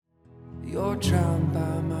You're drowned by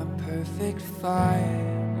my perfect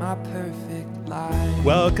fire, my perfect life.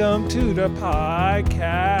 Welcome to the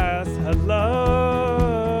podcast. Hello.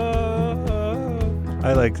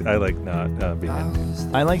 I like not being.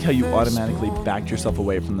 I like how you automatically backed yourself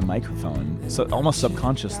away from the microphone, so almost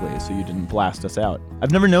subconsciously, so you didn't blast us out.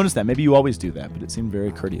 I've never noticed that. Maybe you always do that, but it seemed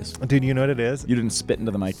very courteous. Dude, you know what it is? You didn't spit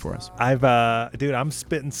into the mic for us. Dude, I'm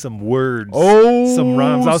spitting some words. Oh, some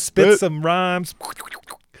rhymes. I'll spit some rhymes.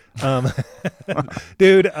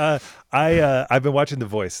 Dude, I've been watching The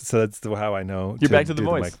Voice, so that's how I know. You're back to The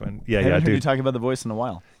Voice. Yeah, I haven't heard dude. you talk about The Voice in a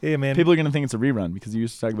while. Yeah, man. People are gonna think it's a rerun because you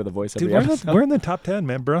used to talk about The Voice every Dude, episode. we're in the top 10,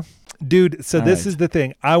 man, bro. Dude, so All this right. is the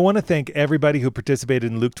thing. I want to thank everybody who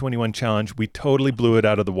participated in Luke 21 Challenge. We totally blew it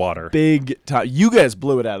out of the water. Big time. You guys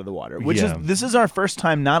blew it out of the water, which Yeah. this is our first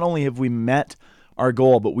time. Not only have we met our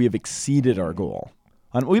goal, but we have exceeded our goal.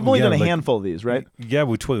 We've only Yeah, done a like- handful of these, right? Yeah,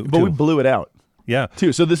 we But we blew it out yeah,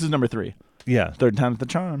 too. So this is number 3. yeah. Third time's the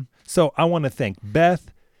charm. So I want to thank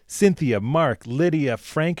Beth, Cynthia, Mark, Lydia,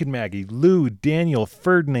 Frank and Maggie, Lou, Daniel,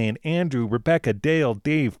 Ferdinand, Andrew, Rebecca, Dale,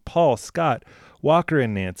 Dave, Paul, Scott, Walker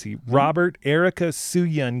and Nancy, Robert, Erica,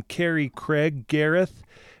 Soo-Yun, Carrie, Craig, Gareth,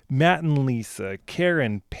 Matt and Lisa,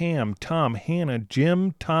 Karen, Pam, Tom, Hannah,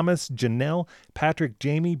 Jim, Thomas, Janelle, Patrick,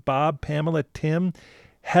 Jamie, Bob, Pamela, Tim,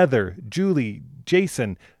 Heather, Julie,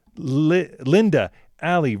 Jason, Linda,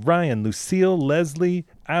 Allie, Ryan, Lucille, Leslie,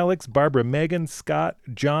 Alex, Barbara, Megan, Scott,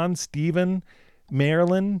 John, Stephen,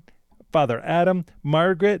 Marilyn, Father Adam,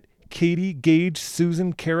 Margaret, Katie, Gage,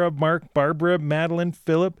 Susan, Kara, Mark, Barbara, Madeline,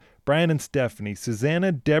 Philip, Brian and Stephanie,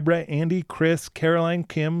 Susanna, Deborah, Andy, Chris, Caroline,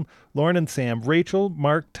 Kim, Lauren and Sam, Rachel,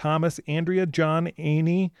 Mark, Thomas, Andrea, John,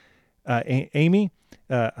 Amy, Ani,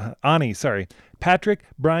 Patrick,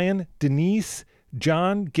 Brian, Denise,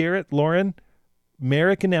 John, Garrett, Lauren,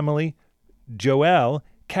 Merrick and Emily, Joelle,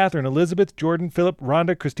 Catherine, Elizabeth, Jordan, Philip,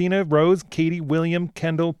 Rhonda, Christina, Rose, Katie, William,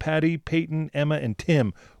 Kendall, Patty, Peyton, Emma, and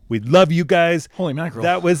Tim. We love you guys. Holy mackerel!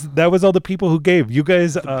 That was all the people who gave. You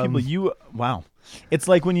guys, Wow. It's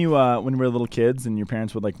like when you when we were little kids and your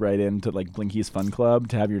parents would like write in to like Blinky's Fun Club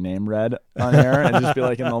to have your name read on air and just be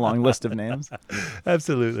like in the long list of names.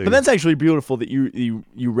 absolutely. But that's actually beautiful that you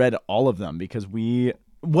read all of them because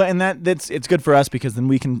it's good for us because then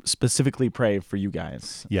we can specifically pray for you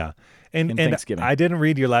guys. yeah. in And Thanksgiving. I didn't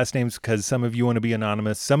read your last names because some of you want to be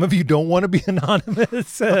anonymous. Some of you don't want to be anonymous.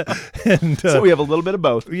 So we have a little bit of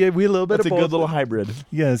both. yeah, we a little bit It's a of both. good little hybrid.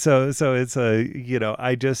 Yeah, so it's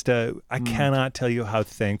I just I cannot tell you how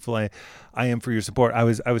thankful I am for your support. I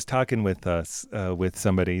was talking with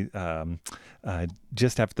somebody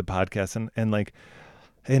just after the podcast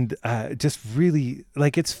and just really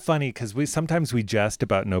like it's funny because we sometimes jest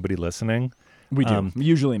about nobody listening. We do.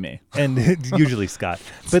 Usually me. And usually Scott.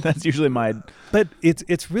 But That's usually my... But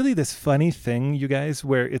it's really this funny thing, you guys,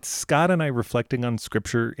 where it's Scott and I reflecting on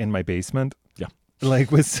scripture in my basement. Yeah. Like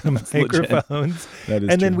with some legit. microphones. That is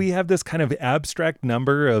and then true. we have this kind of abstract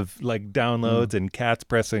number of like downloads and cats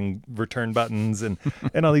pressing return buttons and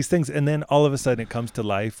all these things. And then all of a sudden it comes to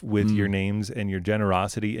life with your names and your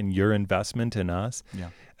generosity and your investment in us.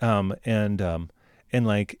 Yeah. And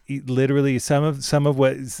like literally some of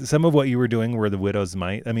what you were doing were the widow's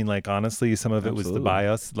mite. I mean, like honestly, some of it was the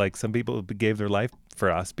bios. Like some people gave their life for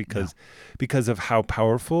us because of how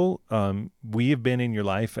powerful we have been in your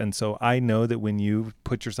life. And so I know that when you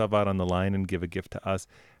put yourself out on the line and give a gift to us,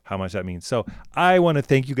 how much that means. So I want to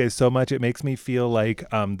thank you guys so much. It makes me feel like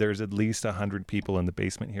there's at least 100 people in the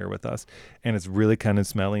basement here with us, and it's really kind of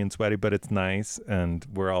smelly and sweaty, but it's nice, and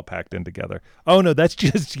we're all packed in together. Oh no, that's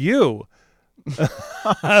just you.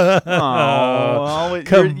 You're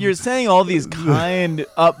saying all these kind,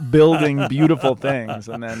 upbuilding, beautiful things,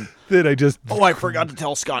 and then Did I just I forgot to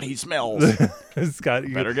tell Scott he smells. Scott?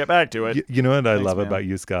 Better get back to it. You know what I Thanks, love man. about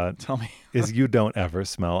you, Scott? Tell me. Is you don't ever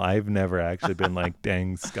smell. I've never actually been like,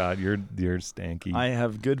 dang, Scott, you're stanky. I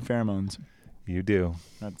have good pheromones. You do.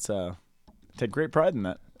 That's take great pride in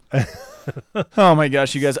that. Oh my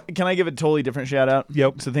gosh, you guys! Can I give a totally different shout out?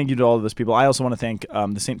 Yep. So thank you to all of those people. I also want to thank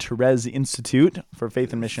the St. Therese Institute for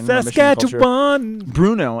Faith and Mission. Mission and Culture. Saskatchewan,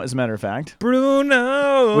 Bruno, as a matter of fact,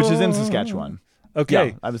 Bruno, which is in Saskatchewan. Okay,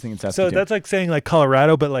 Yeah, I was thinking so Saskatoon. that's like saying like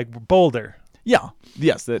Colorado, but like Boulder. Yeah.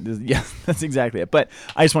 Yes. That's exactly it. But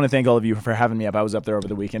I just want to thank all of you for having me up. I was up there over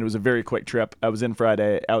the weekend. It was a very quick trip. I was in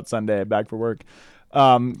Friday, out Sunday, back for work.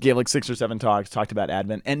 Gave like 6 or 7 talked about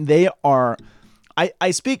Advent, and they are.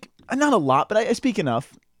 I speak not a lot, but I speak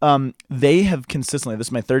enough. They have consistently. This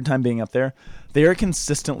is my 3rd time being up there. They are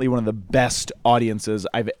consistently one of the best audiences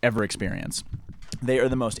I've ever experienced. They are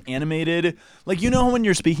the most animated. Like, you know when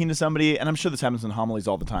you're speaking to somebody, and I'm sure this happens in homilies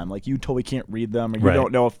all the time, like you totally can't read them or you Right.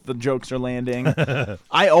 don't know if the jokes are landing.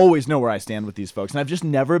 I always know where I stand with these folks. And I've just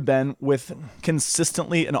never been with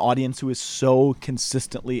consistently an audience who is so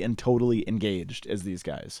consistently and totally engaged as these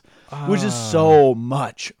guys, which is so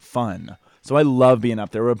much fun. So I love being up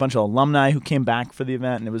there. There were a bunch of alumni who came back for the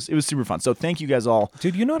event, and it was super fun. So thank you guys all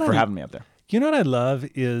Dude, you know what for having me up there. You know what I love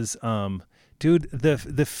is, dude,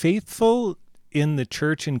 the faithful in the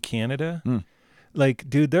church in Canada, like,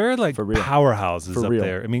 dude, there are like For real. powerhouses For up real.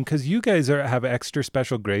 there. I mean, because you guys have extra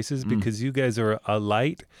special graces because you guys are a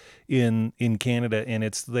light in Canada, and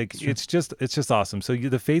it's like it's just awesome. So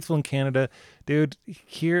the faithful in Canada, dude,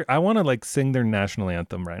 here I want to like sing their national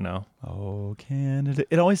anthem right now. Oh, Canada.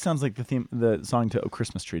 It always sounds like the song to "Oh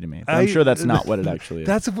Christmas Tree" to me. But I'm sure that's not what it actually is.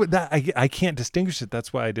 That's what I can't distinguish it.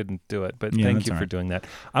 That's why I didn't do it. But Yeah, thank that's you all for right. doing that.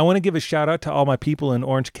 I want to give a shout out to all my people in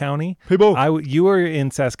Orange County. People. You were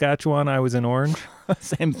in Saskatchewan. I was in Orange.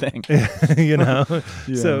 Same thing. You know,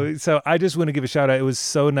 Yeah. so I just want to give a shout out. It was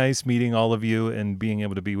so nice meeting all of you and being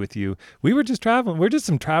able to be with you. We were just traveling. We're just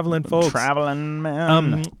some traveling folks. Traveling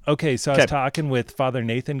man. Okay, so I Okay. was talking with Father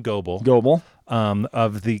Nathan Goebel, Goebel,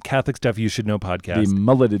 of the Catholic Stuff You Should Know the podcast.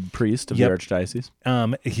 mulleted priest of Yep. the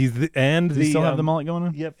archdiocese. He's and Does the he still have the mullet going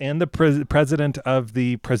on? Yep, and the president of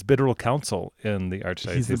the Presbyteral Council in the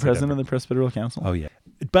Archdiocese. He's the president of the Presbyterial Council. Oh yeah.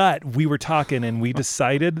 But we were talking, and we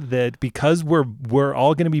decided that because we're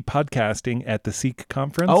all going to be podcasting at the Seek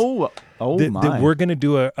conference, Oh that my. we're going to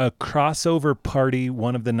do a crossover party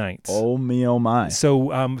one of the nights. Oh me, oh my.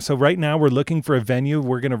 So right now we're looking for a venue.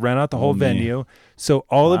 We're going to rent out the whole me. venue. So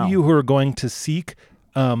all Wow. of you who are going to Seek,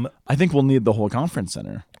 I think we'll need the whole conference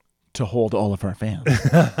center to hold all of our fans.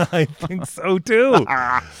 I think so too,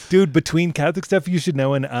 dude. Between Catholic Stuff You Should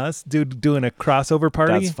Know and us, dude, doing a crossover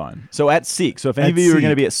party. That's fun. So at Seek. So if any At of you are going to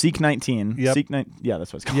Seek. be at Seek 19, Yep. yeah,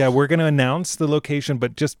 that's what it's called. Yeah, we're going to announce the location,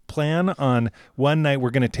 but just plan on one night we're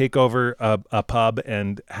going to take over a pub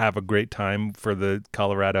and have a great time for the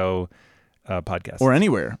Colorado podcast. Or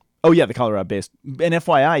anywhere. Oh yeah, the Colorado based. And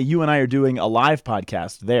FYI, you and I are doing a live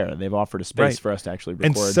podcast there. They've offered a space Right. for us to actually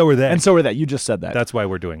And record. so are they. And so are they. You just said that. That's why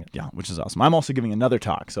we're doing it. Yeah, which is awesome. I'm also giving another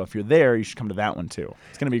talk, so if you're there, you should come to that one too.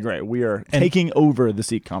 It's going to be great. We are taking over the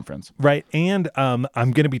Seek conference. Right. And I'm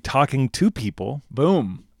going to be talking to people,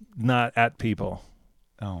 Boom. not at people.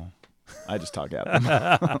 Oh, I just talk at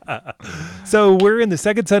them. So we're in the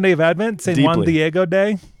second Sunday of Advent, St. Juan Deeply. Diego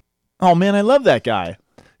Day. Oh man, I love that guy.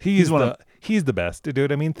 He's one the of- he's the best,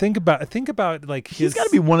 dude. I mean, think about like his. He's got to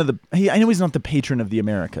be one of the. I know he's not the patron of the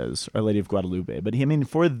Americas, Our Lady of Guadalupe, but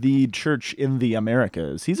for the church in the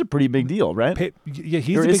Americas, he's a pretty big deal, right? Yeah,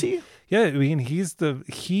 he's Or the is big- he? Yeah, I mean, he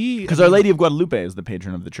Because Our Lady of Guadalupe is the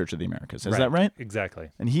patron of the Church of the Americas. Is that right? Exactly.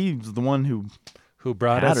 And he's the one who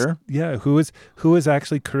brought had us. her. Yeah, who is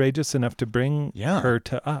actually courageous enough to bring Yeah. her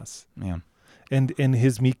to us, man. and in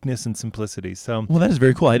his meekness and simplicity. So Well, that is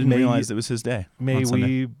very cool. I didn't May- realize it was his day. may on Sunday.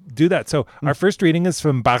 we do that. So our first reading is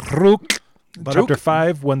from Baruch, chapter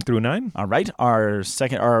 5, 1-9. All right. Our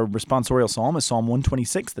responsorial psalm is Psalm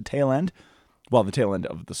 126, the tail end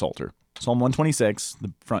of the Psalter. Psalm 126,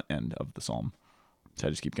 the front end of the psalm. So I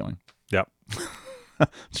just keep going. Yep.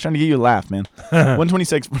 Just trying to get you a laugh, man.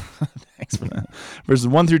 126. Thanks for that. Verses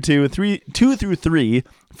 1 through 2, 2 through 3,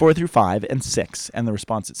 4 through 5, and 6. And the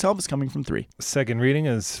response itself is coming from 3. Second reading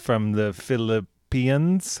is from the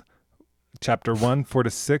Philippians, chapter 1,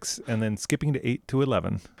 4-6, and then skipping to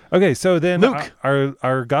 8-11. Okay, so then Luke.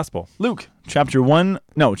 our gospel. Luke, chapter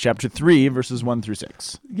 3, verses 1 through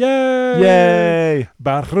 6. Yay! Yay!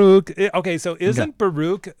 Baruch. Okay, so isn't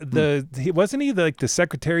Baruch wasn't he the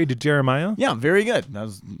secretary to Jeremiah? Yeah, very good. That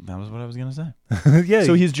was what I was going to say. Yeah.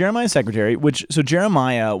 So he's Jeremiah's secretary, which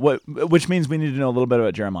means we need to know a little bit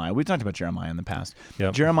about Jeremiah. We've talked about Jeremiah in the past.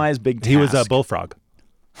 Yep. Jeremiah's big task. He was a bullfrog.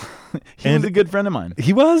 He was a good friend of mine.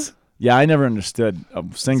 He was? Yeah, I never understood a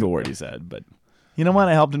single word he said, but you know what?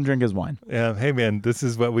 I helped him drink his wine. Yeah. Hey, man, this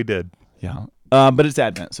is what we did. Yeah. But it's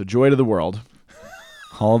Advent, so joy to the world.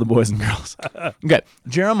 All the boys and girls. Okay.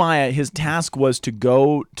 Jeremiah, his task was to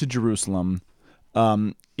go to Jerusalem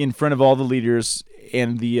in front of all the leaders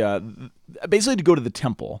and basically to go to the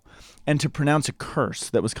temple and to pronounce a curse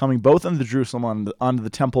that was coming both on the Jerusalem onto the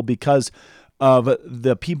temple because of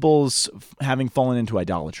the people's having fallen into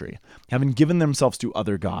idolatry, having given themselves to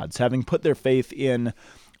other gods, having put their faith in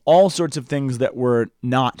all sorts of things that were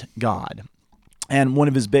not God. And one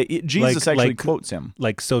of his Jesus actually quotes him.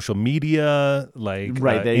 Like social media, like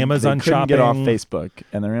Right, Amazon they couldn't shopping. get off Facebook,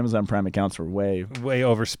 and their Amazon Prime accounts were way Way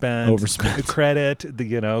overspent. Overspent.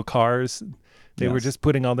 Credit, cars. They were Yes. just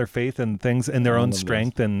putting all their faith in things and their All own of those.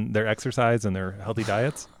 strength and their exercise and their healthy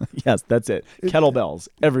diets. Yes, that's it. Kettlebells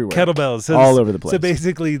everywhere. Kettlebells. So All over the place. So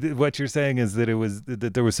basically what you're saying is that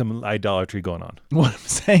that there was some idolatry going on. What I'm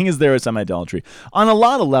saying is there was some idolatry on a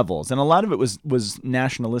lot of levels, and a lot of it was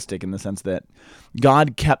nationalistic in the sense that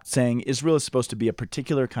God kept saying Israel is supposed to be a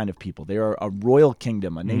particular kind of people. They are a royal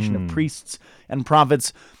kingdom, a nation of priests and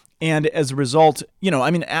prophets. And as a result,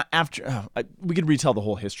 after we could retell the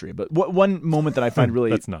whole history, but one moment that I find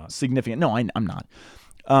really That's not. significant. No, I'm not.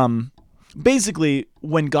 Basically,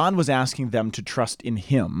 when God was asking them to trust in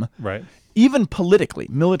Him, Right. even politically,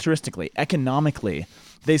 militaristically, economically,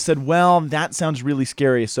 they said, well, that sounds really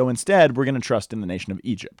scary, so instead we're going to trust in the nation of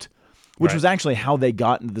Egypt, which Right. was actually how they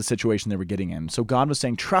got into the situation they were getting in. So God was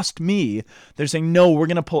saying, trust me. They're saying, no, we're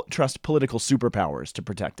going to trust political superpowers to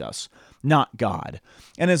protect us, not God.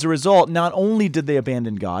 And as a result, not only did they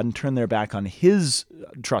abandon God and turn their back on His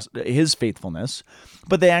trust, His faithfulness,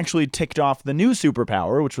 but they actually ticked off the new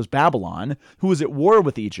superpower, which was Babylon, who was at war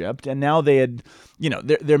with Egypt. And now they had,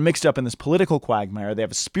 they're mixed up in this political quagmire. They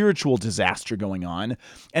have a spiritual disaster going on.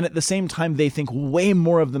 And at the same time, they think way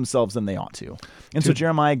more of themselves than they ought to. And so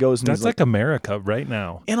Jeremiah goes and That's he's like America right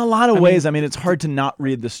now. in a lot of ways, it's hard to not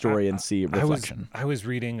read the story and see I reflection. was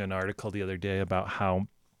reading an article the other day about how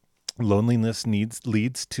loneliness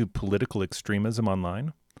leads to political extremism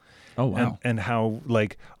online. Oh, wow. And how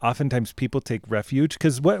oftentimes people take refuge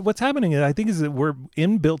because what's happening I think is that we're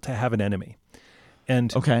inbuilt to have an enemy.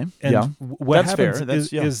 And Okay, and yeah. what That's fair. happens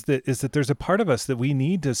That's- is that there's a part of us that we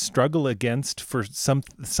need to struggle against for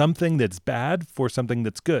something that's bad for something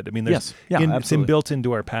that's good. I mean, there's Yes. Yeah, it's absolutely. inbuilt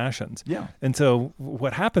into our passions. Yeah. And so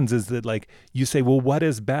what happens is that you say, well, what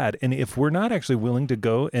is bad? And if we're not actually willing to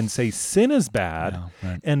go and say sin is bad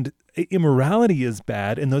and immorality is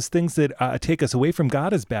bad and those things that take us away from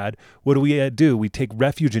God is bad, what do? We take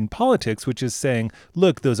refuge in politics, which is saying,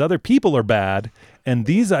 look, those other people are bad and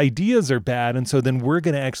these ideas are bad. And so then we're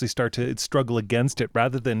going to actually start to struggle against it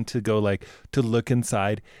rather than to go to look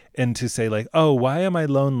inside and to say oh, why am I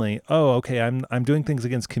lonely? Oh, okay. I'm doing things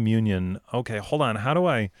against communion. Okay, hold on. How do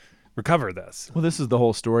I recover this? Well, this is the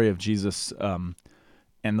whole story of Jesus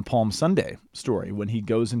and the Palm Sunday story when he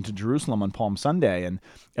goes into Jerusalem on Palm Sunday and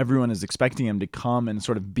everyone is expecting him to come and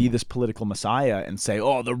sort of be this political messiah and say,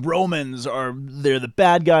 oh, the Romans they're the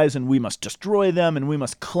bad guys and we must destroy them and we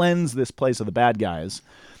must cleanse this place of the bad guys.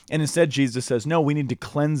 And instead Jesus says, no, we need to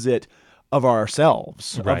cleanse it of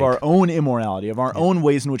ourselves, Right. of our own immorality, of our own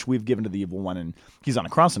ways in which we've given to the evil one. And he's on a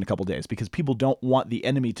cross in a couple days because people don't want the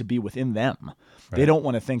enemy to be within them. They don't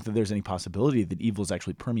want to think that there's any possibility that evil has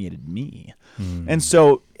actually permeated me. And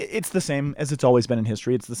so it's the same as it's always been in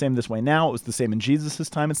history. It's the same this way now. It was the same in Jesus'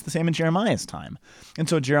 time. It's the same in Jeremiah's time. And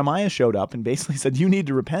so Jeremiah showed up and basically said, you need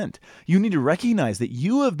to repent. You need to recognize that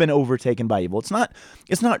you have been overtaken by evil. It's not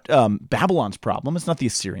Babylon's problem. It's not the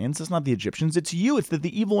Assyrians. It's not the Egyptians. It's you. It's that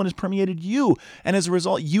the evil one has permeated you. And as a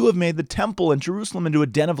result, you have made the temple and Jerusalem into a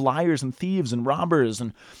den of liars and thieves and robbers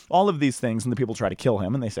and all of these things. And the people try to kill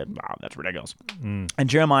him. And they said, wow, that's ridiculous. And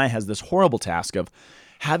Jeremiah has this horrible task of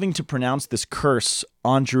having to pronounce this curse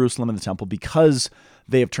on Jerusalem and the temple because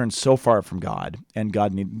they have turned so far from God.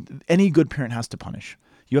 And any good parent has to punish.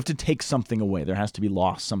 You have to take something away. There has to be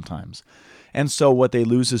loss sometimes. And so what they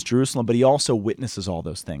lose is Jerusalem, but he also witnesses all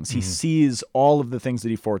those things. He sees all of the things that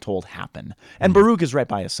he foretold happen. And Baruch is right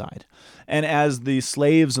by his side. And as the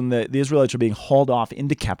slaves and the Israelites are being hauled off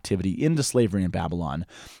into captivity, into slavery in Babylon,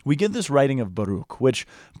 we get this writing of Baruch, which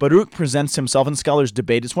Baruch presents himself, and scholars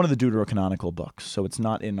debate. It's one of the deuterocanonical books, so it's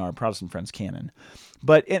not in our Protestant friends' canon.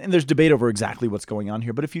 But and there's debate over exactly what's going on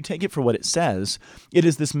here. But if you take it for what it says, it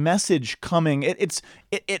is this message coming.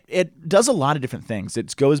 It does a lot of different things.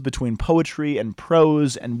 It goes between poetry and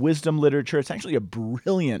prose and wisdom literature. It's actually a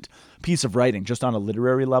brilliant piece of writing just on a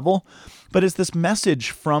literary level. But it's this message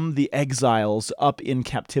from the exiles up in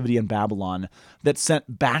captivity in Babylon that's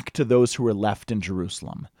sent back to those who were left in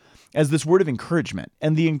Jerusalem as this word of encouragement.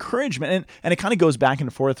 And the encouragement, and it kind of goes back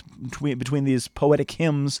and forth between these poetic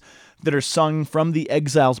hymns that are sung from the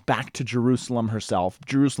exiles back to Jerusalem herself.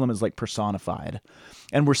 Jerusalem is like personified.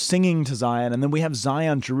 And we're singing to Zion, and then we have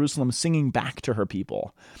Zion, Jerusalem, singing back to her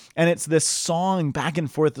people. And it's this song back and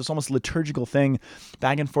forth, this almost liturgical thing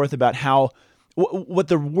back and forth about how what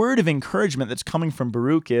the word of encouragement that's coming from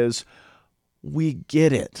Baruch is, we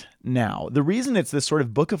get it now. The reason it's this sort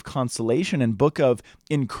of book of consolation and book of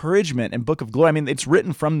encouragement and book of glory, I mean, it's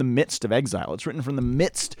written from the midst of exile. It's written from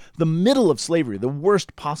the middle of slavery, the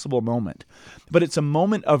worst possible moment. But it's a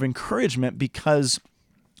moment of encouragement because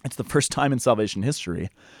it's the first time in salvation history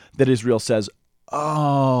that Israel says,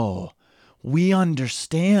 oh, we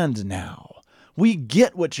understand now. We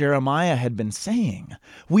get what Jeremiah had been saying.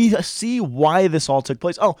 We see why this all took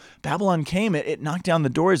place. Oh, Babylon came, it knocked down the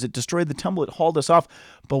doors, it destroyed the temple, it hauled us off.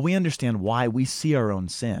 But we understand why. We see our own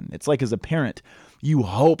sin. It's like as a parent, you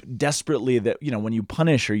hope desperately that, when you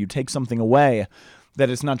punish or you take something away, that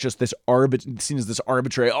it's not just this seen as this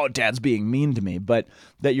arbitrary, oh, dad's being mean to me, but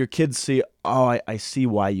that your kids see, oh, I see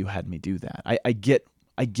why you had me do that. I get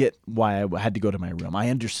why I had to go to my room. I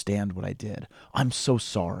understand what I did. I'm so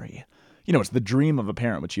sorry. It's the dream of a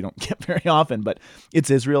parent, which you don't get very often, but it's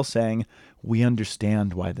Israel saying, we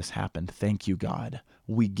understand why this happened. Thank you, God.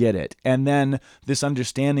 We get it. And then this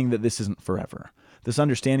understanding that this isn't forever. This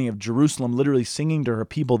understanding of Jerusalem literally singing to her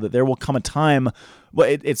people that there will come a time, well,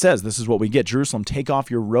 it says, this is what we get. Jerusalem, take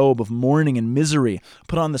off your robe of mourning and misery.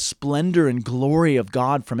 Put on the splendor and glory of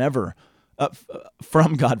God from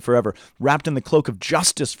God forever, wrapped in the cloak of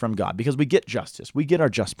justice from God, because we get justice. We get our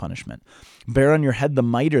just punishment. Bear on your head the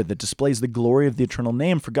mitre that displays the glory of the eternal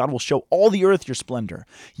name, for God will show all the earth your splendor.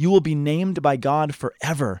 You will be named by God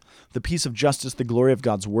forever. The peace of justice, the glory of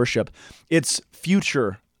God's worship. It's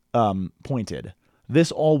future pointed.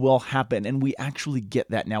 This all will happen, and we actually get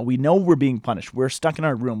that now. We know we're being punished. We're stuck in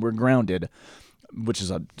our room. We're grounded, which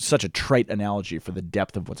is such a trite analogy for the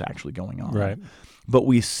depth of what's actually going on. Right. But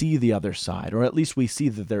we see the other side, or at least we see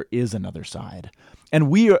that there is another side. And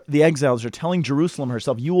the exiles, are telling Jerusalem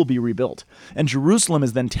herself, you will be rebuilt. And Jerusalem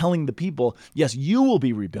is then telling the people, yes, you will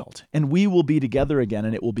be rebuilt, and we will be together again,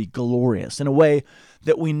 and it will be glorious in a way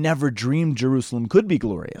that we never dreamed Jerusalem could be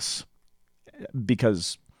glorious.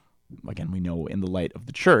 Because, again, we know in the light of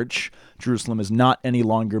the church, Jerusalem is not any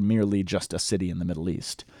longer merely just a city in the Middle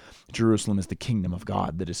East. Jerusalem is the kingdom of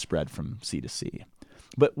God that is spread from sea to sea.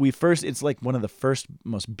 But it's like one of the first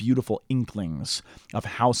most beautiful inklings of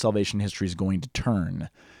how salvation history is going to turn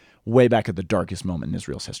way back at the darkest moment in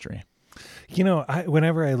Israel's history.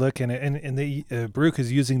 Whenever I look in it, and Baruch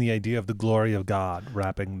is using the idea of the glory of God,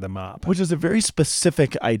 wrapping them up. Which is a very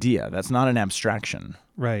specific idea. That's not an abstraction.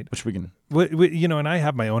 Right. Which we can... And I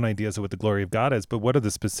have my own ideas of what the glory of God is, but what are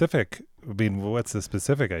the specific, what's the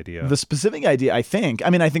specific idea? The specific idea, I think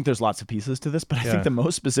there's lots of pieces to this, but I think the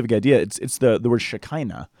most specific idea, it's the word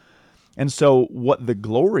Shekinah. And so what the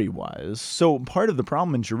glory was, so part of the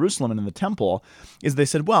problem in Jerusalem and in the temple is they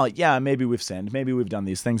said, well, yeah, maybe we've sinned, maybe we've done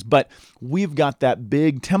these things, but we've got that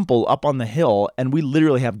big temple up on the hill, and we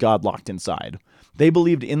literally have God locked inside. They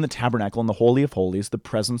believed in the tabernacle, in the Holy of Holies, the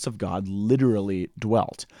presence of God literally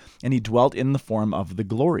dwelt. And he dwelt in the form of the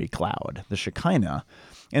glory cloud, the Shekinah.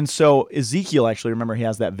 And so Ezekiel, actually, remember, he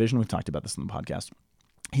has that vision. We've talked about this in the podcast.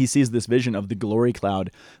 He sees this vision of the glory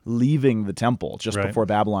cloud leaving the temple just before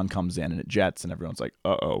Babylon comes in, and it jets, and everyone's like,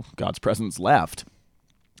 uh-oh, God's presence left.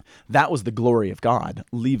 That was the glory of God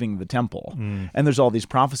leaving the temple. And there's all these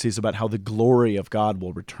prophecies about how the glory of God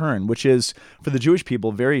will return, which is, for the Jewish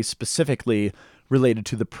people, very specifically related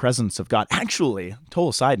to the presence of God. Actually,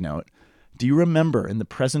 total side note, do you remember in the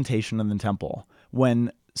presentation in the temple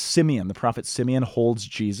when Simeon, the prophet Simeon, holds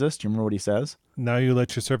Jesus? Do you remember what he says? Now you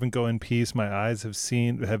let your servant go in peace. My eyes have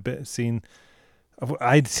seen.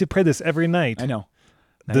 I pray this every night. I know.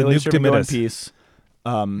 Now The you let your servant go in Nukdimitis. peace.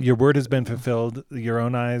 Your word has been fulfilled. Your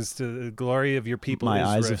own eyes, the glory of your people. My is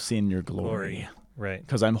eyes have seen your glory. Right.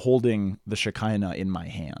 Because I'm holding the Shekinah in my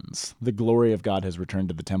hands. The glory of God has returned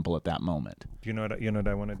to the temple at that moment. Do you know what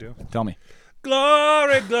I want to do? Tell me.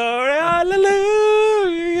 Glory, glory,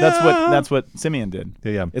 hallelujah. That's what Simeon did.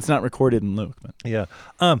 Yeah. It's not recorded in Luke. But. Yeah.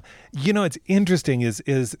 It's interesting is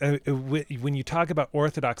when you talk about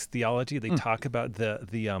Orthodox theology, they talk about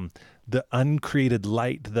the uncreated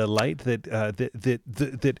light, the light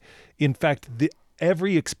that in fact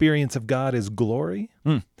every experience of God is glory.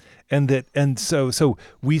 And so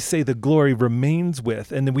we say the glory remains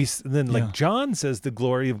with, and then John says the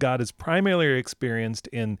glory of God is primarily experienced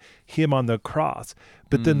in him on the cross.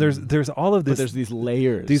 But then there's all of this. But there's these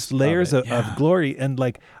layers. Of glory, and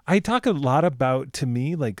I talk a lot about, to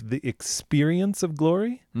me, the experience of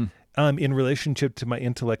glory in relationship to my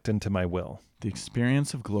intellect and to my will. The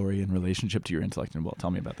experience of glory in relationship to your intellect and will.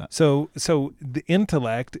 Tell me about that. So the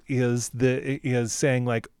intellect is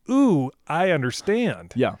saying ooh, I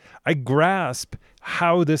understand. Yeah. I grasp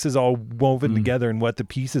how this is all woven together and what the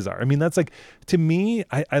pieces are. I mean, that's to me,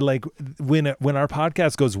 I like when our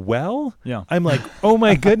podcast goes well, I'm like, oh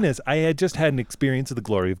my goodness, I had just had an experience of the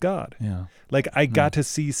glory of God. Yeah. I got to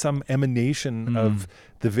see some emanation of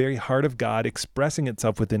the very heart of God expressing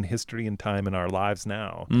itself within history and time in our lives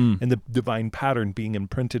now, and the divine pattern being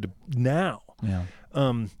imprinted now. Yeah.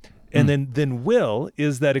 And then will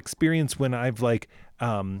is that experience when I've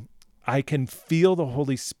I can feel the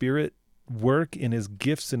Holy Spirit work in his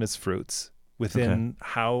gifts and his fruits within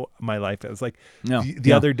how my life is. Like No.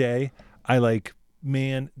 the other day, I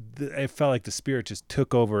I felt like the Spirit just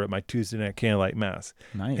took over at my Tuesday night candlelight mass.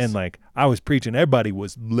 Nice. And like I was preaching, everybody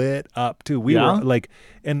was lit up too. We Yeah? were like,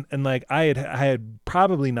 and like I had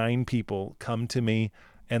probably 9 people come to me,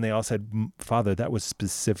 and they all said, "Father, that was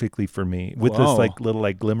specifically for me," with Whoa. this like little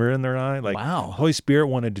like glimmer in their eye. Like, Wow. Holy Spirit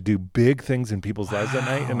wanted to do big things in people's lives that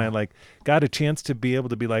night, and I like got a chance to be able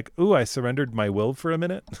to be like, "Ooh, I surrendered my will for a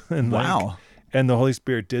minute," and like, Wow. and the Holy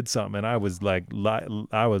Spirit did something, and I was like,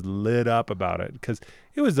 I was lit up about it because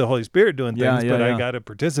it was the Holy Spirit doing things, but I got to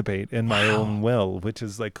participate in my own will, which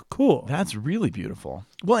is like cool. That's really beautiful.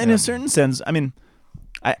 Well, in a certain sense, I mean,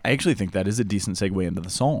 I actually think that is a decent segue into the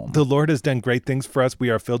psalm. The Lord has done great things for us.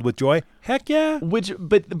 We are filled with joy. Heck yeah.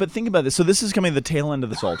 But think about this. So this is coming at the tail end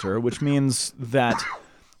of the Psalter, which means that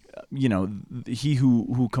he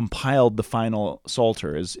who compiled the final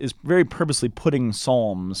Psalter is very purposely putting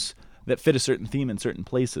psalms that fit a certain theme in certain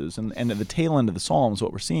places. And at the tail end of the Psalms,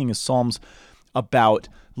 what we're seeing is psalms about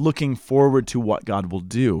looking forward to what God will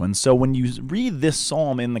do. And so when you read this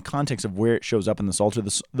psalm in the context of where it shows up in the Psalter,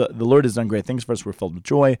 the Lord has done great things for us. We're filled with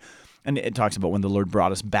joy. And it talks about when the Lord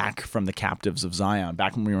brought us back from the captives of Zion,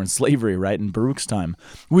 back when we were in slavery, right, in Baruch's time.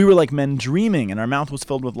 We were like men dreaming, and our mouth was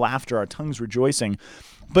filled with laughter, our tongues rejoicing.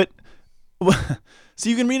 But so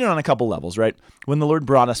you can read it on a couple levels, right? When the Lord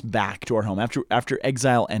brought us back to our home, after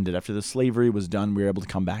exile ended, after the slavery was done, we were able to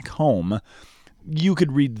come back home. You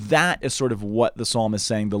could read that as sort of what the psalm is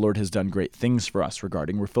saying the Lord has done great things for us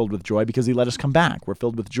regarding. We're filled with joy because he let us come back. We're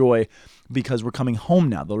filled with joy because we're coming home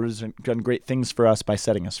now. The Lord has done great things for us by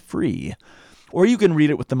setting us free. Or you can read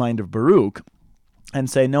it with the mind of Baruch and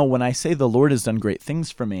say, no, when I say the Lord has done great things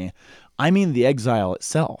for me, I mean the exile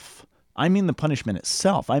itself. I mean the punishment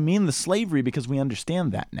itself. I mean the slavery, because we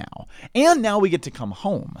understand that now. And now we get to come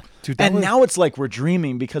home. Dude, now it's like we're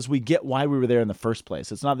dreaming because we get why we were there in the first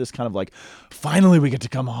place. It's not this kind of like, finally we get to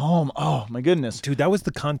come home. Oh, my goodness. Dude, that was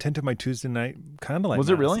the content of my Tuesday night candlelight Was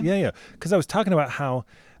it mass. really? Yeah. Because I was talking about how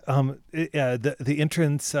the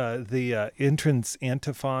entrance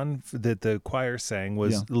antiphon that the choir sang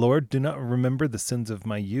was, Lord, do not remember the sins of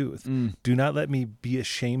my youth. Do not let me be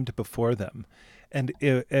ashamed before them. And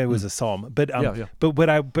it was a psalm, but like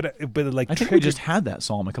I think we just had that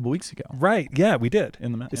psalm a couple weeks ago. Right? Yeah, we did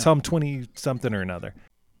In the Psalm 20 something or another.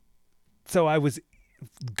 So I was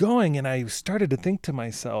going and I started to think to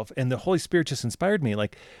myself, and the Holy Spirit just inspired me.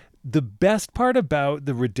 Like the best part about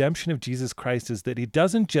the redemption of Jesus Christ is that he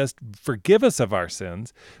doesn't just forgive us of our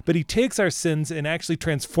sins, but he takes our sins and actually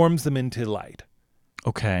transforms them into light.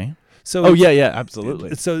 Okay. So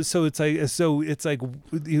absolutely. So it's like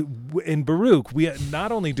in Baruch, we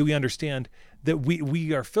not only do we understand that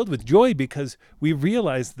we are filled with joy because we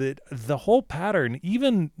realize that the whole pattern,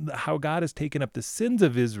 even how God has taken up the sins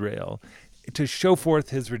of Israel to show forth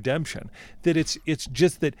his redemption, that it's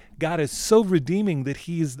just that God is so redeeming that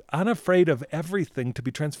he's unafraid of everything to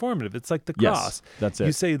be transformative. It's like the cross. Yes, that's it.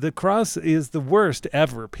 You say the cross is the worst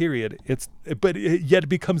ever, period. Yet it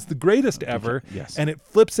becomes the greatest ever. Yes. And it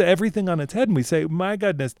flips everything on its head, and we say, my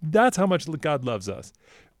goodness, that's how much God loves us.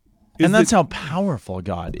 And that's how powerful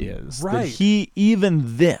God is. Right. That he,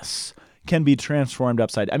 even this, can be transformed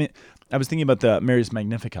upside. I mean, I was thinking about the Mary's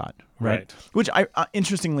Magnificat, right? Which,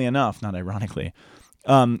 interestingly enough, not ironically,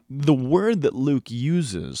 the word that Luke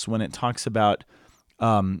uses when it talks about,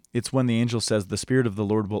 it's when the angel says, the Spirit of the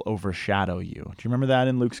Lord will overshadow you. Do you remember that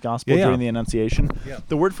in Luke's Gospel during the Annunciation? Yeah.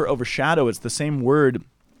 The word for overshadow, it's the same word.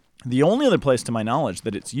 The only other place, to my knowledge,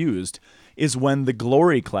 that it's used is when the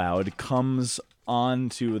glory cloud comes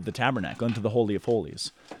onto the tabernacle, into the Holy of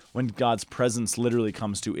Holies, when God's presence literally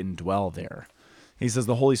comes to indwell there. He says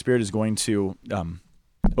the Holy Spirit is going to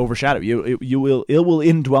overshadow you. It will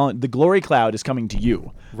indwell. The glory cloud is coming to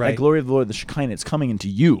you. Right. The glory of the Lord, the Shekinah, is coming into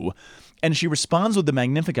you. And she responds with the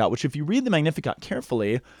Magnificat, which if you read the Magnificat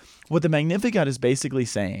carefully, what the Magnificat is basically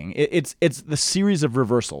saying, it's the series of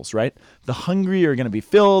reversals, right? The hungry are going to be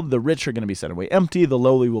filled, the rich are going to be set away empty, the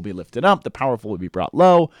lowly will be lifted up, the powerful will be brought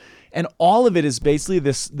low. And all of it is basically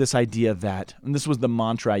this idea that, and this was the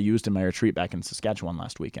mantra I used in my retreat back in Saskatchewan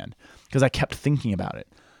last weekend, because I kept thinking about it.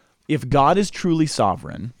 If God is truly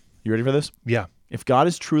sovereign, you ready for this? Yeah. If God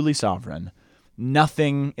is truly sovereign,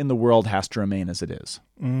 nothing in the world has to remain as it is.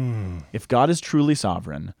 If God is truly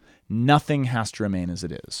sovereign, nothing has to remain as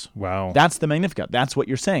it is. Wow. That's the Magnificat. That's what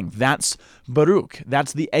you're saying. That's Baruch.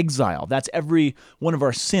 That's the exile. That's every one of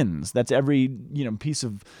our sins. That's every piece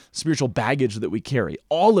of spiritual baggage that we carry.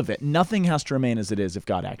 All of it. Nothing has to remain as it is if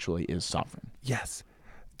God actually is sovereign. Yes.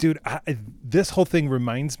 Dude, this whole thing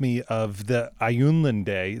reminds me of the Ayunlan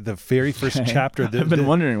Day, the very first chapter. I've been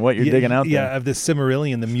wondering what you're digging out there. Yeah, of the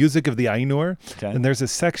Silmarillion, the music of the Ainur. Okay. And there's a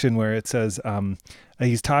section where it says,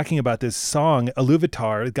 he's talking about this song,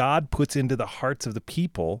 Iluvatar, God puts into the hearts of the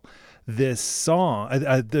people this song,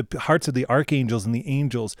 the hearts of the archangels and the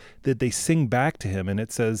angels, that they sing back to him. And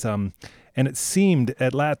it says, and it seemed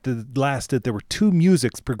at last that there were two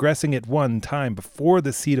musics progressing at one time before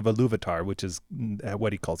the seat of Iluvatar, which is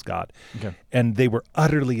what he calls God. Okay. And they were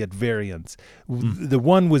utterly at variance. The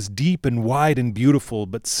one was deep and wide and beautiful,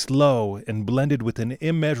 but slow and blended with an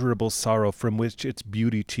immeasurable sorrow from which its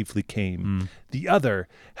beauty chiefly came. The other,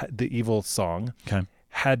 the evil song,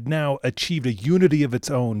 had now achieved a unity of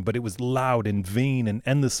its own, but it was loud and vain and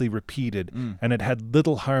endlessly repeated, and it had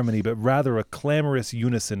little harmony, but rather a clamorous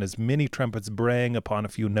unison, as many trumpets braying upon a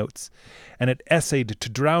few notes. And it essayed to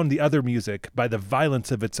drown the other music by the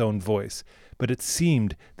violence of its own voice, but it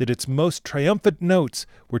seemed that its most triumphant notes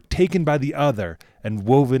were taken by the other and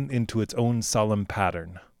woven into its own solemn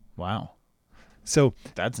pattern. Wow. So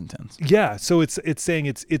That's intense. yeah, so it's saying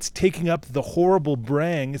it's taking up the horrible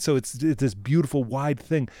braying, so it's this beautiful wide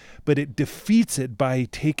thing, but it defeats it by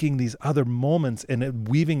taking these other moments and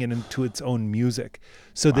weaving it into its own music,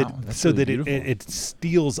 so Wow, that's really beautiful. it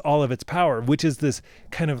steals all of its power, which is this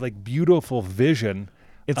kind of like beautiful vision.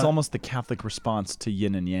 It's almost the Catholic response to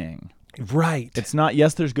yin and yang. Right. It's not,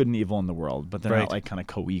 yes, there's good and evil in the world, but they're Right. not like kind of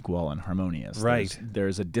co-equal and harmonious. Right.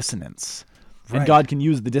 There's a dissonance. Right. And God can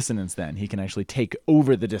use the dissonance then. He can actually take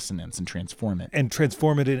over the dissonance and transform it. And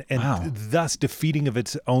transform it and Wow. thus defeating of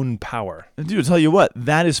its own power. Dude, I'll tell you what,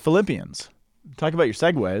 that is Philippians. Talk about your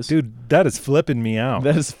segues. Dude, that is flipping me out.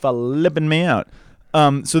 That is flipping me out.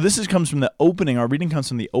 So this comes from the opening. Our reading comes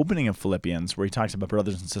from the opening of Philippians, where he talks about,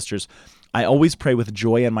 brothers and sisters, I always pray with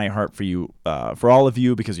joy in my heart for you, for all of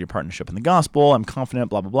you, because of your partnership in the gospel. I'm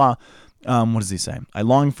confident, blah, blah, blah. What does he say? I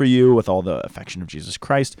long for you with all the affection of Jesus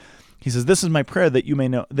Christ. He says, this is my prayer, that you may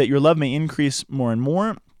know that your love may increase more and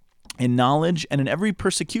more in knowledge and in every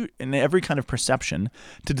kind of perception,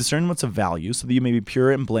 to discern what's of value, so that you may be pure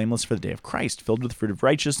and blameless for the day of Christ, filled with the fruit of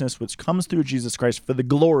righteousness, which comes through Jesus Christ for the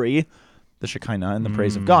glory, the Shekinah, and the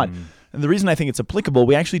praise of God. And the reason I think it's applicable,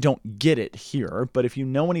 we actually don't get it here, but if you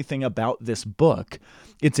know anything about this book,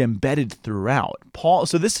 it's embedded throughout.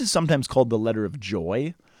 So this is sometimes called the letter of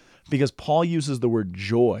joy, because Paul uses the word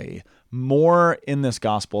joy more in this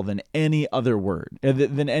gospel than any other word,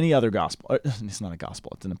 than any other gospel. It's not a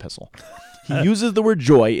gospel, it's an epistle. He uses the word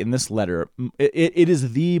joy in this letter. It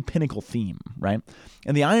is the pinnacle theme, right?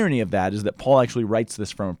 And the irony of that is that Paul actually writes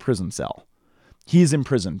this from a prison cell. He's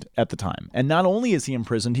imprisoned at the time. And not only is he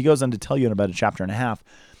imprisoned, he goes on to tell you in about a chapter and a half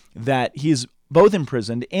that he's both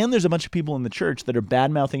imprisoned and there's a bunch of people in the church that are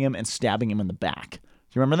bad-mouthing him and stabbing him in the back. Do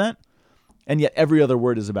you remember that? And yet every other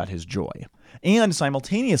word is about his joy. And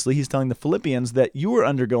simultaneously, he's telling the Philippians that you are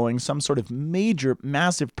undergoing some sort of major,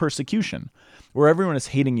 massive persecution where everyone is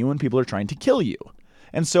hating you and people are trying to kill you.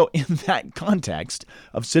 And so in that context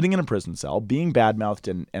of sitting in a prison cell, being bad-mouthed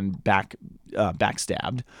and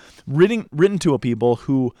backstabbed, written to a people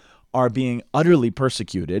who are being utterly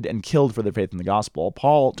persecuted and killed for their faith in the gospel,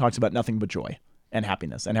 Paul talks about nothing but joy and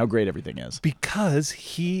happiness and how great everything is. Because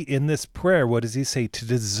he, in this prayer, what does he say?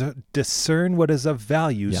 To discern what is of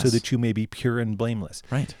value, so Yes. that you may be pure and blameless.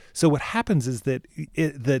 Right. So what happens is that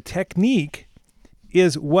the technique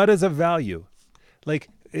is what is of value. Like,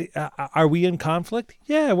 are we in conflict?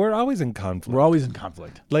 Yeah, we're always in conflict. We're always in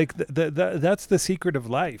conflict. Like that's the secret of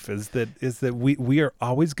life, is that we are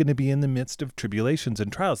always going to be in the midst of tribulations and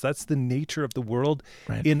trials. That's the nature of the world,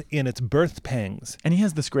 Right. in its birth pangs. And he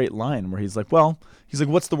has this great line where he's like,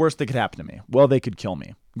 what's the worst that could happen to me? Well, they could kill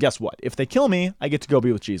me. Guess what? If they kill me, I get to go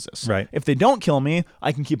be with Jesus. Right. If they don't kill me,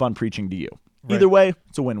 I can keep on preaching to you. Right. Either way,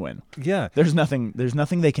 it's a win-win. Yeah. There's nothing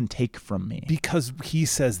they can take from me. Because he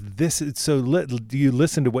says this is so. Do you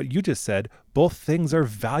listen to what you just said? Both things are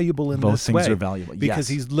valuable in Both this things way. are valuable,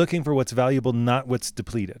 because yes. he's looking for what's valuable, not what's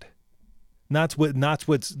depleted, not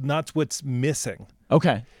what's missing.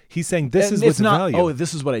 Okay. He's saying this And is it's what's not, valuable. oh,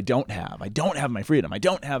 this is what I don't have. I don't have my freedom. I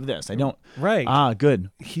don't have this. I don't. Right.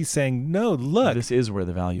 Good. He's saying no. Look, This is where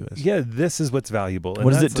the value is. yeah, this is what's valuable. And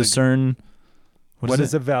What is it? that's like, Discern. what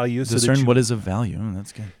is of value? Discern what is of value.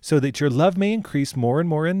 That's good. So that your love may increase more and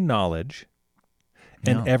more in knowledge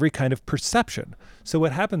and Yeah. every kind of perception. So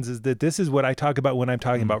what happens is that this is what I talk about when I'm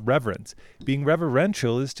talking about reverence. Being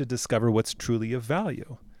reverential is to discover what's truly of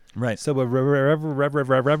value. Right. So a reverential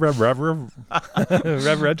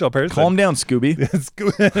person. Calm down, Scooby.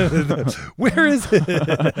 Where is it?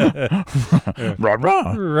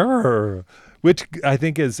 which I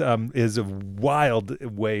think is a wild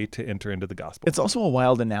way to enter into the gospel. It's also a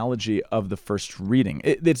wild analogy of the first reading.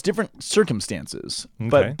 It's different circumstances, Okay.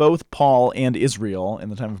 but both Paul and Israel in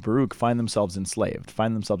the time of Baruch find themselves enslaved,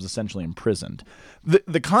 find themselves essentially imprisoned.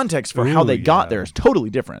 The context for how Ooh, they got yeah. there is totally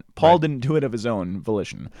different. Paul Right. didn't do it of his own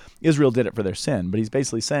volition. Israel did it for their sin, but he's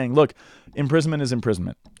basically saying, look, imprisonment is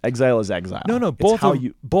imprisonment. Exile is exile. No, It's both how are,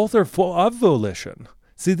 you both are full of volition.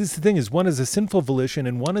 See, this is the thing: is one is a sinful volition,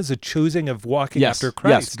 and one is a choosing of walking yes, after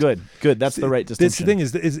Christ. yes, good. That's the right distinction.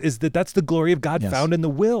 This the thing is that that's the glory of God Yes. found in the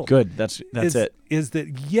will. Good. That's is, it. Is that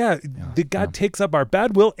that God takes up our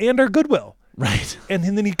bad will and our good will, Right. and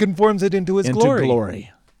then He conforms it into His Into glory.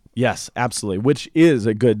 glory. Yes, absolutely. Which is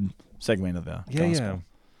a good segue into the Yeah, gospel. yeah.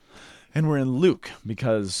 And we're in Luke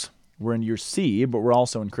because we're in year C, but we're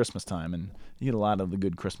also in Christmas time, and you get a lot of the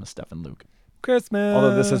good Christmas stuff in Luke. Christmas.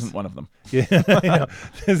 Although this isn't one of them. Yeah, I know.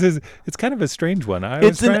 It's kind of a strange one. I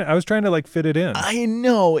was trying to like fit it in. I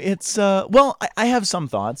know it's well, I have some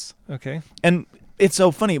thoughts, Okay. and it's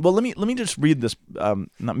so funny. Well, let me just read this.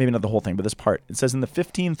 Maybe not the whole thing, but this part. It says in the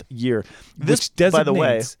 15th year. This, Which designates by the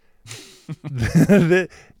way,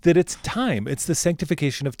 that it's time. It's the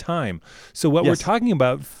sanctification of time. So what we're Yes. talking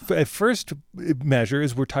about at first measure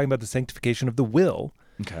is we're talking about the sanctification of the will.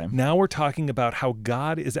 okay. Now we're talking about how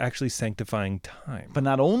God is actually sanctifying time. But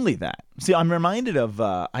not only that. See, I'm reminded of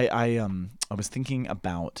I was thinking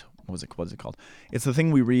about what was it called? It's the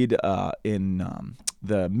thing we read in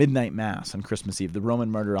the Midnight Mass on Christmas Eve, the Roman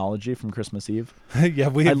Martyrology from Christmas Eve. Yeah,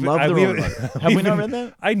 I love the Roman Martyr. Have we not read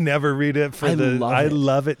that? I never read it for I the. love I it.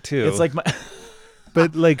 love it too. It's like my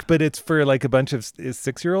but it's for like a bunch of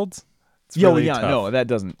 6-year-olds. It's yeah, really yeah, tough. no, that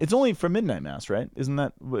doesn't. It's only for Midnight Mass, right? Isn't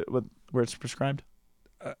that what where it's prescribed?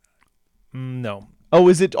 No, Oh,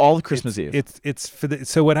 is it all Christmas Eve? It's for the.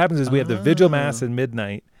 So what happens is we have the vigil mass and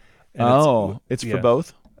midnight. And it's yeah. for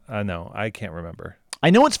both. No, I can't remember. I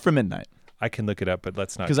know it's for midnight. I can look it up, but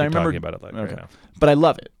let's not 'Cause keep I remember- talking about it like Okay. right now. But I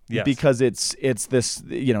love it Yes. because it's this,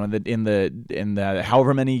 you know, in the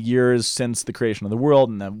however many years since the creation of the world,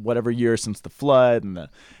 and the whatever year since the flood, and the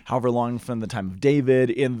however long from the time of David,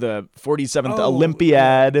 in the 47th Oh,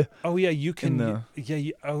 Olympiad. Oh yeah, you can.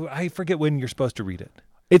 the- Oh, I forget when you're supposed to read it.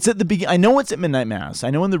 It's at the beginning. I know it's at midnight mass. I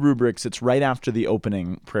know in the rubrics it's right after the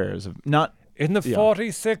opening prayers of not. In the Yeah.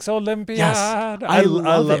 46 Olympiad. Yes. I I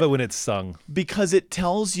love love it. it when it's sung. Because it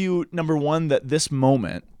tells you, number one, that this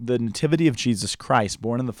moment, the nativity of Jesus Christ,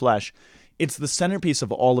 born in the flesh, it's the centerpiece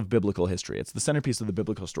of all of biblical history. It's the centerpiece of the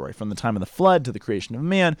biblical story, from the time of the flood to the creation of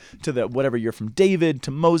man to the whatever year from David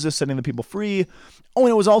to Moses setting the people free. Oh, and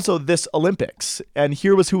it was also this Olympics, and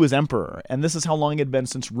here was who was emperor, and this is how long it had been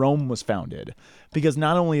since Rome was founded. Because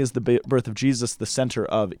not only is the birth of Jesus the center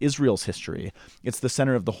of Israel's history, it's the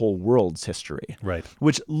center of the whole world's history. Right.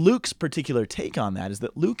 Which Luke's particular take on that is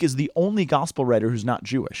that Luke is the only gospel writer who's not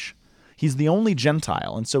Jewish. He's the only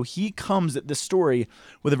Gentile. And so he comes at this story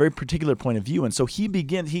with a very particular point of view. And so he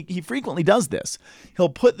begins, he frequently does this. He'll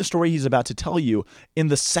put the story he's about to tell you in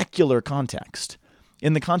the secular context.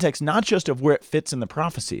 In the context not just of where it fits in the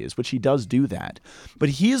prophecies, which he does do that, but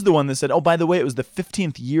he is the one that said, oh, by the way, it was the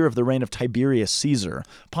 15th year of the reign of Tiberius Caesar.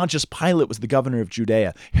 Pontius Pilate was the governor of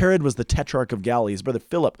Judea. Herod was the tetrarch of Galilee. His brother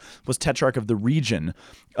Philip was tetrarch of the region,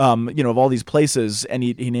 of all these places, and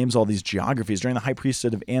he names all these geographies during the high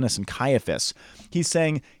priesthood of Annas and Caiaphas. He's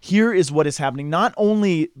saying, here is what is happening, not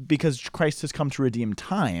only because Christ has come to redeem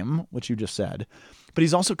time, which you just said, but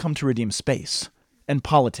he's also come to redeem space. And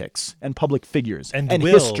politics, and public figures, And and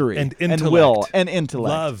will, history, and will, intellect, and intellect,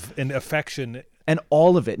 love and affection. and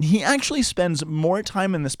all of it. And he actually spends more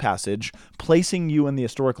time in this passage placing you in the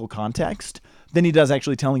historical context than he does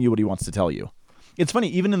actually telling you what he wants to tell you. It's funny,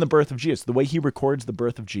 even in the birth of Jesus, the way he records the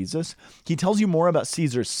birth of Jesus, he tells you more about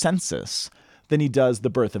Caesar's census than he does the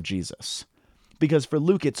birth of Jesus. Because for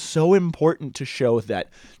Luke, it's so important to show that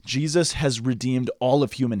Jesus has redeemed all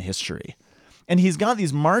of human history. And he's got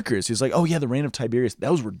these markers. He's like, oh, yeah, the reign of Tiberius,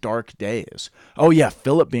 those were dark days. Oh, yeah,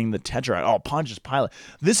 Philip being the tetrarch. Oh, Pontius Pilate.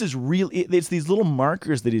 This is real. It's these little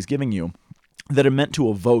markers that he's giving you that are meant to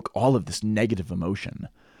evoke all of this negative emotion.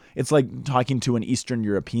 It's like talking to an Eastern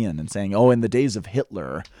European and saying, oh, in the days of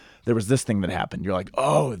Hitler, there was this thing that happened. You're like,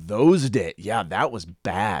 oh, those days. Yeah, that was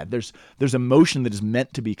bad. There's emotion that is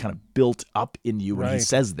meant to be kind of built up in you when he Right.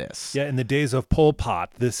 says this. Yeah, in the days of Pol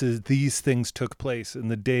Pot, these things took place. In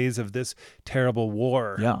the days of this terrible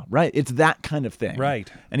war. Yeah, right. It's that kind of thing.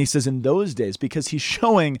 Right. And he says in those days, because he's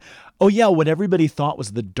showing, oh, yeah, what everybody thought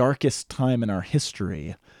was the darkest time in our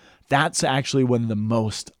history, that's actually when the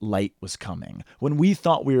most light was coming. When we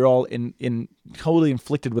thought we were all in totally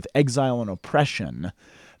inflicted with exile and oppression,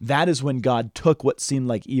 that is when God took what seemed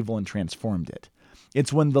like evil and transformed it.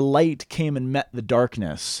 It's when the light came and met the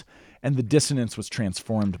darkness, and the dissonance was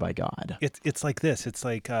transformed by God. It's like this. It's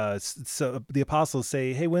like so the apostles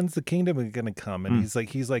say, "Hey, when's the kingdom going to come?" And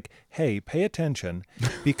he's like, "Hey, pay attention,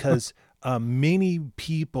 because many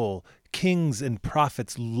people, kings and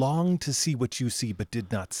prophets, long to see what you see, but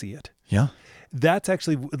did not see it." Yeah. That's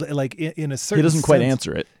actually like in a certain. He doesn't quite sense-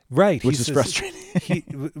 answer it, right? which is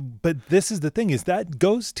frustrating. But this is the thing: is that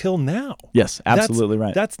goes till now. Yes, absolutely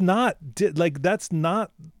right. That's not that's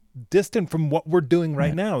not distant from what we're doing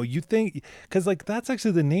right now. You think, because like that's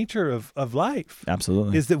actually the nature of life.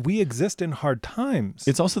 Absolutely. Is that we exist in hard times.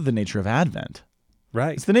 It's also the nature of Advent.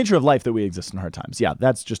 right. It's the nature of life that we exist in hard times. Yeah,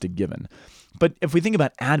 that's just a given. But if we think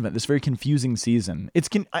about Advent, this very confusing season,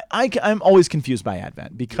 I'm always confused by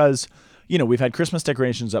Advent because, we've had Christmas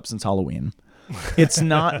decorations up since Halloween. It's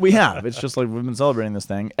not, we have. It's just like we've been celebrating this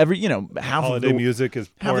thing. Half Holiday of the music is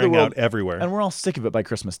half of the pouring world- out everywhere. And we're all sick of it by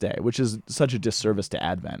Christmas Day, which is such a disservice to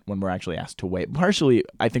Advent when we're actually asked to wait. Partially,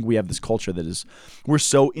 I think we have this culture that is, we're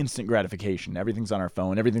so instant gratification. Everything's on our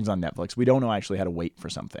phone. Everything's on Netflix. We don't know actually how to wait for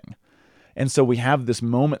something. And so we have this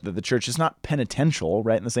moment that the church is not penitential,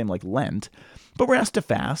 right, in the same like Lent, but we're asked to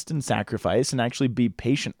fast and sacrifice and actually be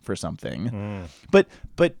patient for something. But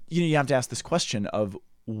you have to ask this question of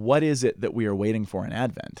what is it that we are waiting for in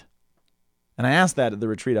Advent? And I asked that at the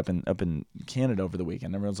retreat up in Canada over the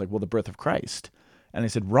weekend. Everyone's like, well, the birth of Christ. And I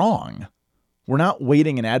said, wrong. We're not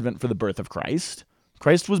waiting in Advent for the birth of Christ.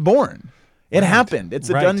 Christ was born. It happened. It's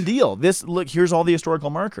a done deal. Here's all the historical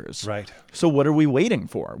markers. Right. So what are we waiting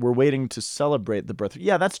for? We're waiting to celebrate the birth.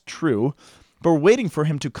 Yeah, that's true. But we're waiting for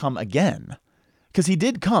him to come again. Because he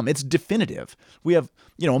did come. It's definitive. We have,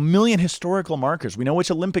 a million historical markers. We know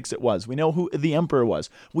which Olympics it was. We know who the emperor was.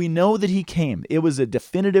 We know that he came. It was a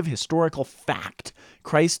definitive historical fact.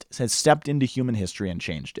 Christ has stepped into human history and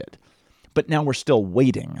changed it. But now we're still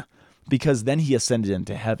waiting, because then he ascended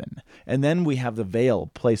into heaven. And then we have the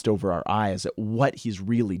veil placed over our eyes at what he's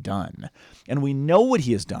really done. And we know what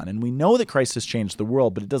he has done. And we know that Christ has changed the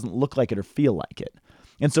world, but it doesn't look like it or feel like it.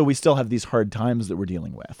 And so we still have these hard times that we're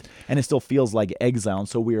dealing with. And it still feels like exile. And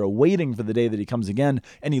so we are waiting for the day that he comes again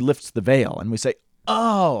and he lifts the veil. And we say,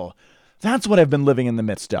 oh, that's what I've been living in the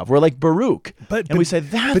midst of. We're like Baruch. And we say,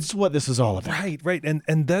 that's what this is all about. Right.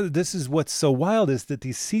 And this is what's so wild, is that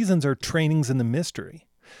these seasons are trainings in the mystery.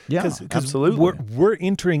 Yeah, absolutely. We're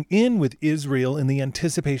entering in with Israel in the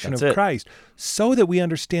anticipation of Christ, so that we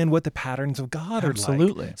understand what the patterns of God are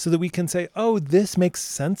like. So that we can say, oh, this makes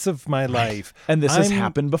sense of my life. And this has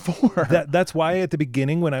happened before. That's why at the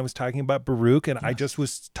beginning when I was talking about Baruch and I just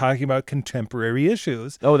was talking about contemporary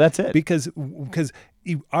issues. Oh, that's it. Because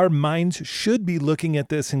our minds should be looking at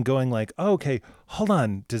this and going like, oh, okay, hold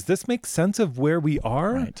on. Does this make sense of where we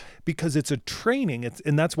are? Right. Because it's a training.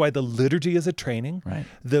 And that's why the liturgy is a training. Right.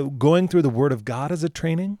 The going through the Word of God is a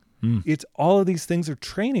training. It's all of these things are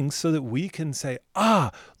trainings so that we can say,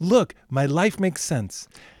 look, my life makes sense.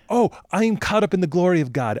 Oh, I'm caught up in the glory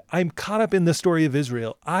of God. I'm caught up in the story of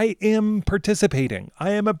Israel. I am participating.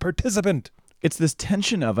 I am a participant. It's this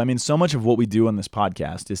tension of, so much of what we do on this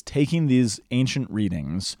podcast is taking these ancient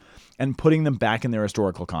readings and putting them back in their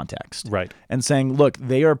historical context. Right. And saying, look,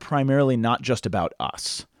 they are primarily not just about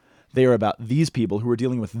us. They are about these people who are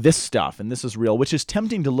dealing with this stuff, and this is real, which is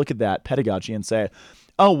tempting to look at that pedagogy and say,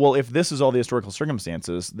 oh, well, if this is all the historical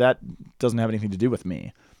circumstances, that doesn't have anything to do with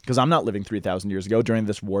me. Because I'm not living 3,000 years ago during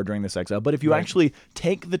this war, during this exile. But if you actually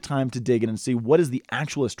take the time to dig in and see what is the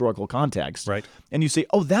actual historical context, and you say,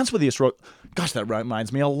 oh, that's what the historical... Gosh, that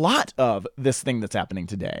reminds me a lot of this thing that's happening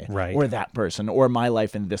today. Right. Or that person, or my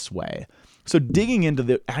life in this way. So digging into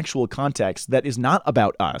the actual context that is not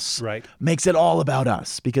about us makes it all about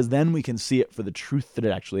us, because then we can see it for the truth that it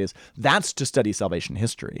actually is. That's to study salvation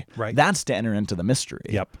history. Right. That's to enter into the mystery.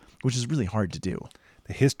 Yep. Which is really hard to do.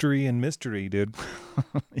 The history and mystery, dude.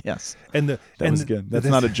 Yes. That was good. That's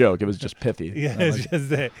not a joke. It was just pithy. Yeah, it's just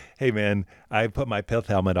that, hey, man, I put my pith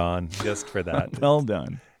helmet on just for that. Well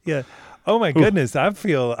done. Yeah. Oh, my goodness. I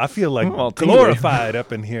feel like tingly. glorified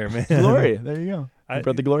up in here, man. Glory. There you go. I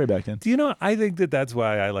brought the glory back in. Do you know, I think that's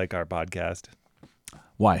why I like our podcast.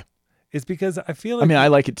 Why? It's because I feel like... I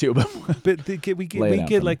like it too, but we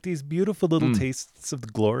get like these beautiful little tastes of the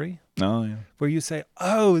glory. Oh, yeah. Where you say,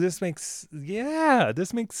 oh, this makes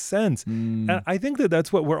sense. And I think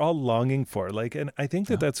that's what we're all longing for. Like, and I think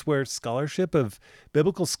that's where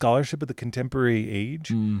biblical scholarship of the contemporary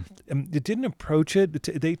age, it didn't approach it.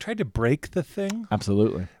 They tried to break the thing.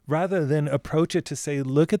 Absolutely. Rather than approach it to say,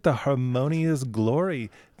 look at the harmonious glory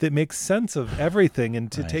that makes sense of everything,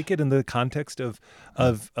 and to take it in the context of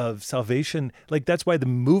salvation. Like, that's why the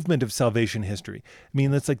movement of salvation history.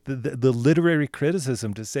 That's like the literary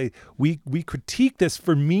criticism to say, we critique this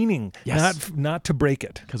for meaning, Yes. not to break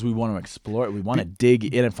it. Because we want to explore it. We want to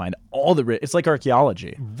dig in and find all the... It's like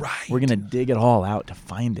archaeology. Right. We're going to dig it all out to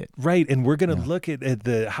find it. Right, and we're gonna look at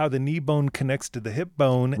how the knee bone connects to the hip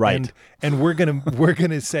bone, Right. and we're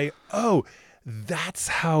gonna say, oh, that's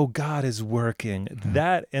how God is working.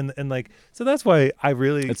 That and like so that's why I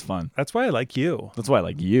really It's fun. That's why I like you, That's why I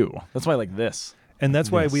like you. That's why I like this. and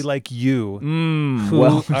that's why we Yes. like you, who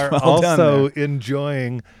Well are done also there.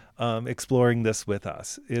 enjoying exploring this with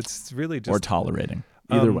us. It's really just Or tolerating.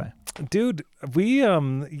 Either way. Dude, we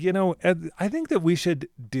I think that we should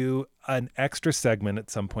do an extra segment at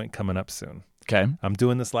some point coming up soon. Okay. I'm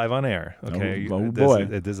doing this live on air. Okay. Oh, boy.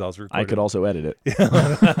 This is also recorded. I could also edit it.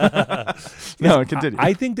 No, continue.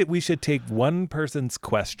 I think that we should take one person's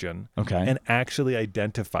question Okay. and actually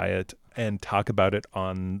identify it and talk about it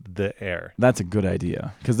on the air. That's a good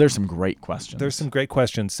idea because there's some great questions. There's some great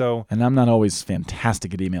questions. So, and I'm not always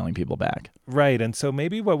fantastic at emailing people back. right. And so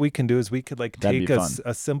maybe what we can do is we could like That'd take be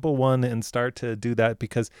a simple one and start to do that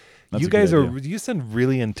because That's you a good guys idea. you send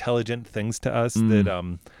really intelligent things to us that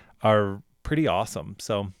are pretty awesome.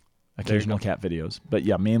 So Occasional cat videos. But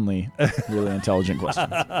yeah, mainly really intelligent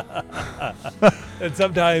questions. and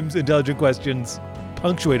sometimes intelligent questions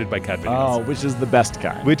punctuated by cat videos. Oh, which is the best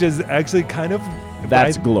kind. Which is actually kind of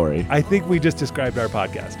That's I, glory. I think we just described our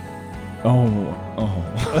podcast. Oh.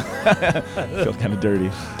 Feels kind of dirty.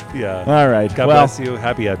 Yeah. All right. God well, bless you.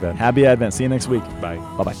 Happy Advent. happy Advent. See you next week. Bye.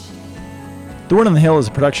 Bye-bye. The Word on the Hill is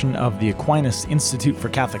a production of the Aquinas Institute for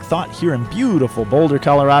Catholic Thought here in beautiful Boulder,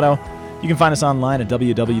 Colorado. You can find us online at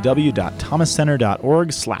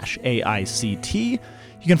www.thomascenter.org/AICT.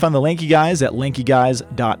 You can find the Lanky Guys at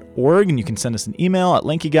lankyguys.org, and you can send us an email at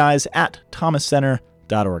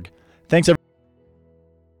lankyguys@thomascenter.org. Thanks, everyone.